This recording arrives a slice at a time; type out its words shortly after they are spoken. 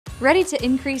Ready to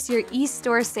increase your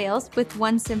e-store sales with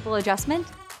one simple adjustment?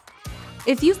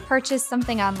 If you've purchased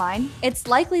something online, it's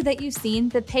likely that you've seen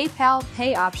the PayPal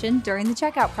Pay option during the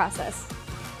checkout process.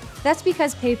 That's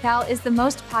because PayPal is the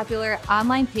most popular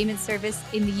online payment service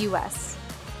in the US.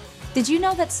 Did you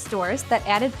know that stores that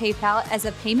added PayPal as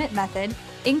a payment method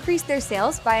increased their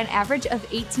sales by an average of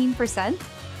 18%?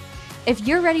 If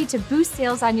you're ready to boost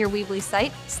sales on your Weebly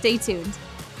site, stay tuned.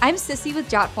 I'm Sissy with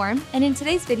Jotform, and in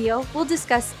today's video, we'll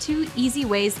discuss 2 easy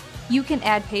ways you can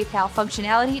add PayPal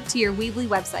functionality to your Weebly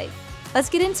website. Let's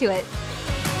get into it.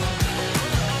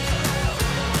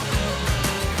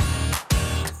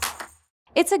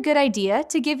 It's a good idea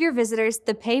to give your visitors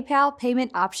the PayPal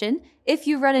payment option if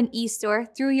you run an e-store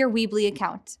through your Weebly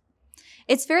account.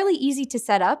 It's fairly easy to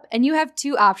set up, and you have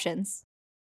 2 options.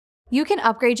 You can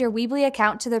upgrade your Weebly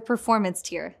account to the Performance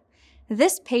tier.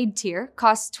 This paid tier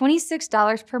costs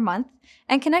 $26 per month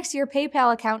and connects your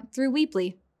PayPal account through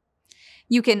Weebly.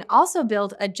 You can also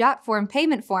build a Jotform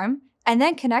Payment form and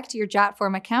then connect your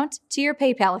Jotform account to your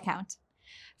PayPal account.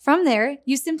 From there,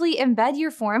 you simply embed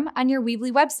your form on your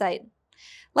Weebly website.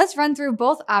 Let's run through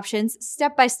both options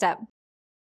step by step.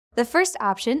 The first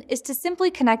option is to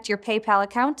simply connect your PayPal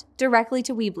account directly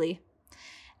to Weebly.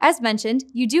 As mentioned,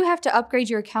 you do have to upgrade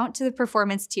your account to the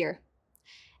Performance tier.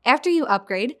 After you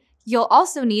upgrade, you'll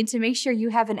also need to make sure you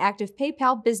have an active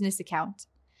PayPal business account.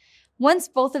 Once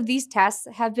both of these tasks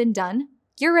have been done,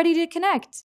 you're ready to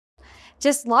connect.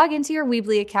 Just log into your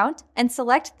Weebly account and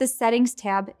select the Settings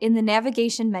tab in the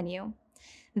navigation menu.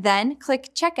 Then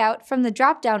click Checkout from the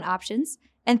drop-down options,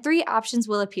 and 3 options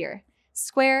will appear: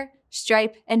 Square,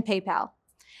 Stripe, and PayPal.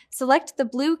 Select the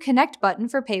blue Connect button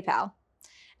for PayPal.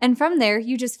 And from there,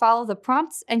 you just follow the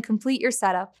prompts and complete your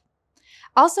setup.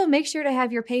 Also, make sure to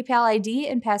have your PayPal ID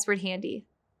and password handy.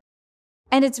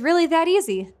 And it's really that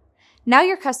easy. Now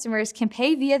your customers can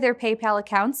pay via their PayPal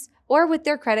accounts or with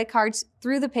their credit cards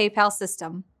through the PayPal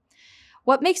system.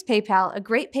 What makes PayPal a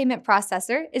great payment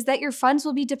processor is that your funds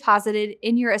will be deposited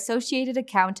in your associated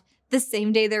account the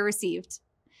same day they're received.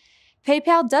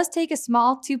 PayPal does take a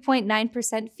small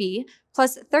 2.9% fee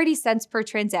plus 30 cents per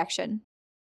transaction.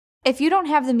 If you don't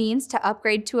have the means to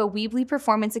upgrade to a Weebly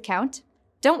Performance account,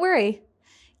 don't worry.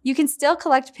 You can still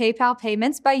collect PayPal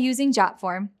payments by using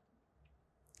Jotform.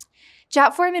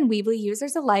 Jotform and Weebly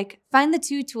users alike find the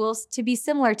 2 tools to be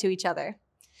similar to each other.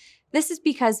 This is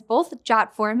because both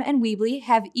Jotform and Weebly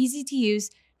have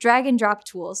easy-to-use drag-and-drop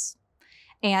tools.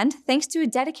 And thanks to a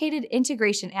dedicated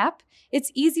integration app,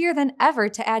 it's easier than ever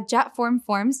to add Jotform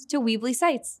forms to Weebly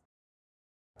sites.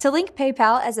 To link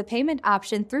PayPal as a payment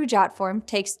option through Jotform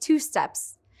takes 2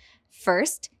 steps.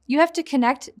 First, you have to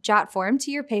connect Jotform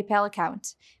to your PayPal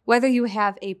account, whether you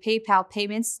have a PayPal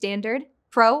Payments Standard,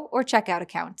 Pro, or Checkout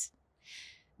account.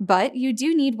 But you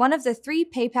do need one of the 3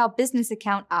 PayPal business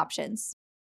account options.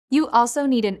 You also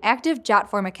need an active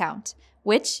Jotform account,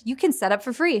 which you can set up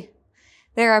for free.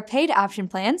 There are paid option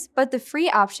plans, but the free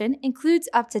option includes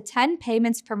up to 10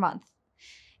 payments per month.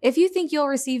 If you think you'll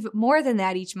receive more than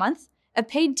that each month, a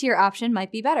paid tier option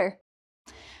might be better.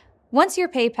 Once your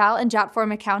PayPal and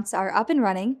Jotform accounts are up and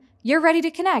running, you're ready to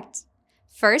connect.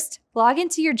 First, log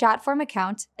into your Jotform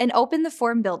account and open the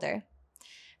Form Builder.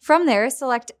 From there,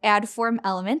 select Add Form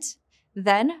Element,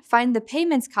 then find the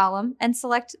Payments column and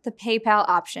select the PayPal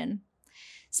option.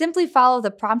 Simply follow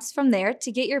the prompts from there to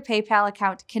get your PayPal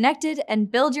account connected and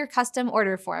build your custom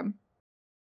order form.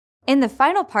 In the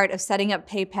final part of setting up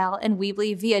PayPal and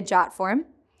Weebly via Jotform,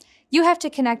 you have to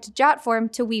connect Jotform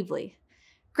to Weebly.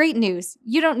 Great news,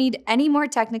 you don't need any more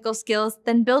technical skills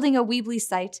than building a Weebly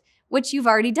site, which you've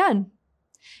already done.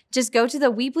 Just go to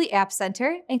the Weebly App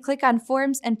Center and click on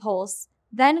Forms and Polls,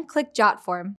 then click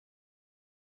Jotform.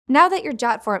 Now that your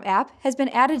Jotform app has been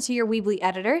added to your Weebly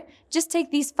editor, just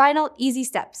take these final easy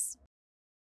steps.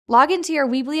 Log into your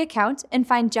Weebly account and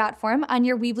find Jotform on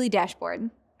your Weebly dashboard.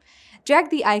 Drag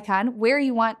the icon where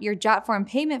you want your Jotform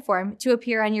payment form to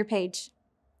appear on your page.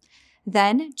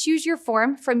 Then, choose your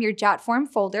form from your Jotform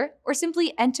folder or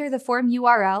simply enter the form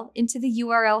URL into the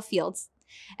URL fields.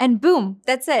 And boom,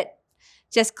 that's it.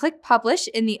 Just click Publish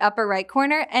in the upper right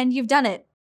corner and you've done it.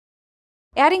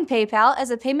 Adding PayPal as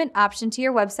a payment option to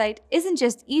your website isn't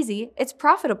just easy, it's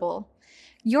profitable.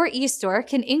 Your e-store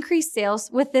can increase sales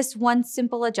with this one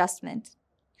simple adjustment.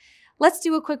 Let's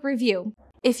do a quick review.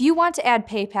 If you want to add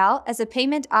PayPal as a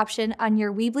payment option on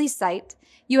your Weebly site,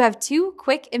 you have 2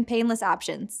 quick and painless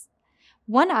options.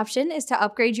 One option is to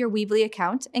upgrade your Weebly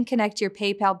account and connect your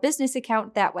PayPal business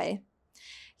account that way.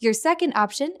 Your second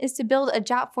option is to build a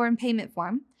Jotform payment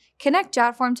form, connect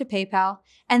Jotform to PayPal,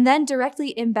 and then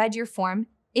directly embed your form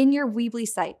in your Weebly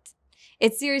site.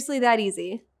 It's seriously that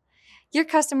easy. Your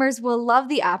customers will love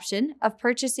the option of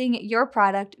purchasing your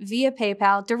product via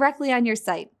PayPal directly on your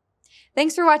site.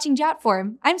 Thanks for watching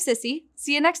Jotform. I'm Sissy.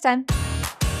 See you next time.